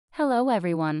Hello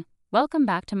everyone, welcome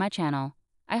back to my channel.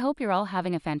 I hope you're all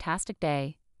having a fantastic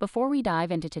day. Before we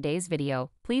dive into today's video,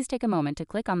 please take a moment to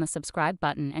click on the subscribe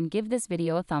button and give this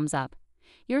video a thumbs up.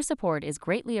 Your support is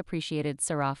greatly appreciated.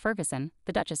 Sarah Ferguson,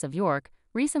 the Duchess of York,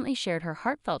 recently shared her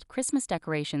heartfelt Christmas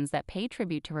decorations that pay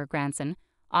tribute to her grandson,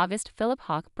 August Philip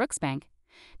Hawke Brooksbank.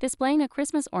 Displaying a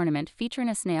Christmas ornament featuring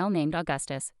a snail named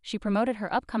Augustus, she promoted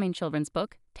her upcoming children's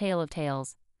book, Tale of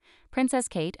Tales. Princess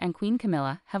Kate and Queen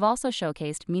Camilla have also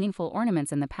showcased meaningful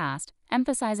ornaments in the past,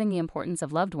 emphasizing the importance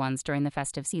of loved ones during the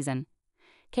festive season.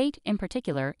 Kate, in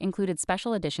particular, included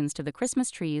special additions to the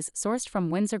Christmas trees sourced from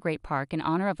Windsor Great Park in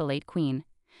honor of the late Queen.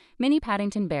 Mini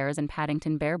Paddington Bears and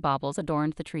Paddington Bear baubles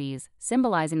adorned the trees,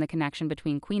 symbolizing the connection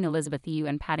between Queen Elizabeth II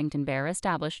and Paddington Bear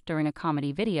established during a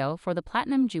comedy video for the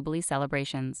Platinum Jubilee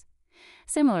celebrations.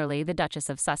 Similarly, the Duchess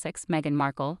of Sussex, Meghan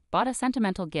Markle, bought a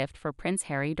sentimental gift for Prince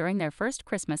Harry during their first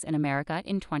Christmas in America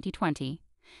in 2020.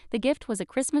 The gift was a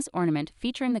Christmas ornament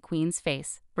featuring the Queen's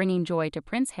face, bringing joy to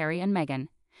Prince Harry and Meghan.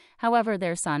 However,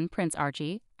 their son, Prince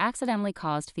Archie, accidentally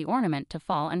caused the ornament to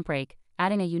fall and break,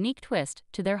 adding a unique twist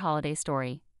to their holiday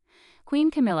story.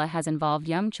 Queen Camilla has involved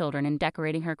young children in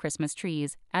decorating her Christmas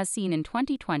trees, as seen in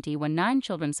 2020 when 9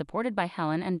 children supported by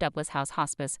Helen and Douglas House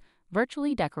Hospice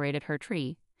virtually decorated her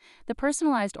tree. The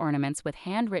personalized ornaments with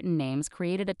handwritten names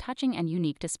created a touching and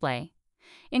unique display.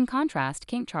 In contrast,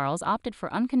 King Charles opted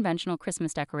for unconventional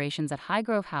Christmas decorations at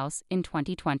Highgrove House in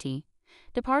 2020.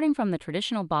 Departing from the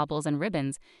traditional baubles and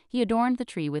ribbons, he adorned the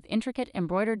tree with intricate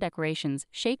embroidered decorations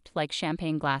shaped like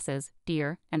champagne glasses,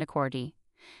 deer, and a corgi.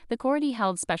 The corgi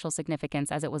held special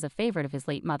significance as it was a favorite of his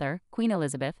late mother, Queen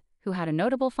Elizabeth, who had a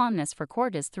notable fondness for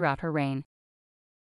corgis throughout her reign.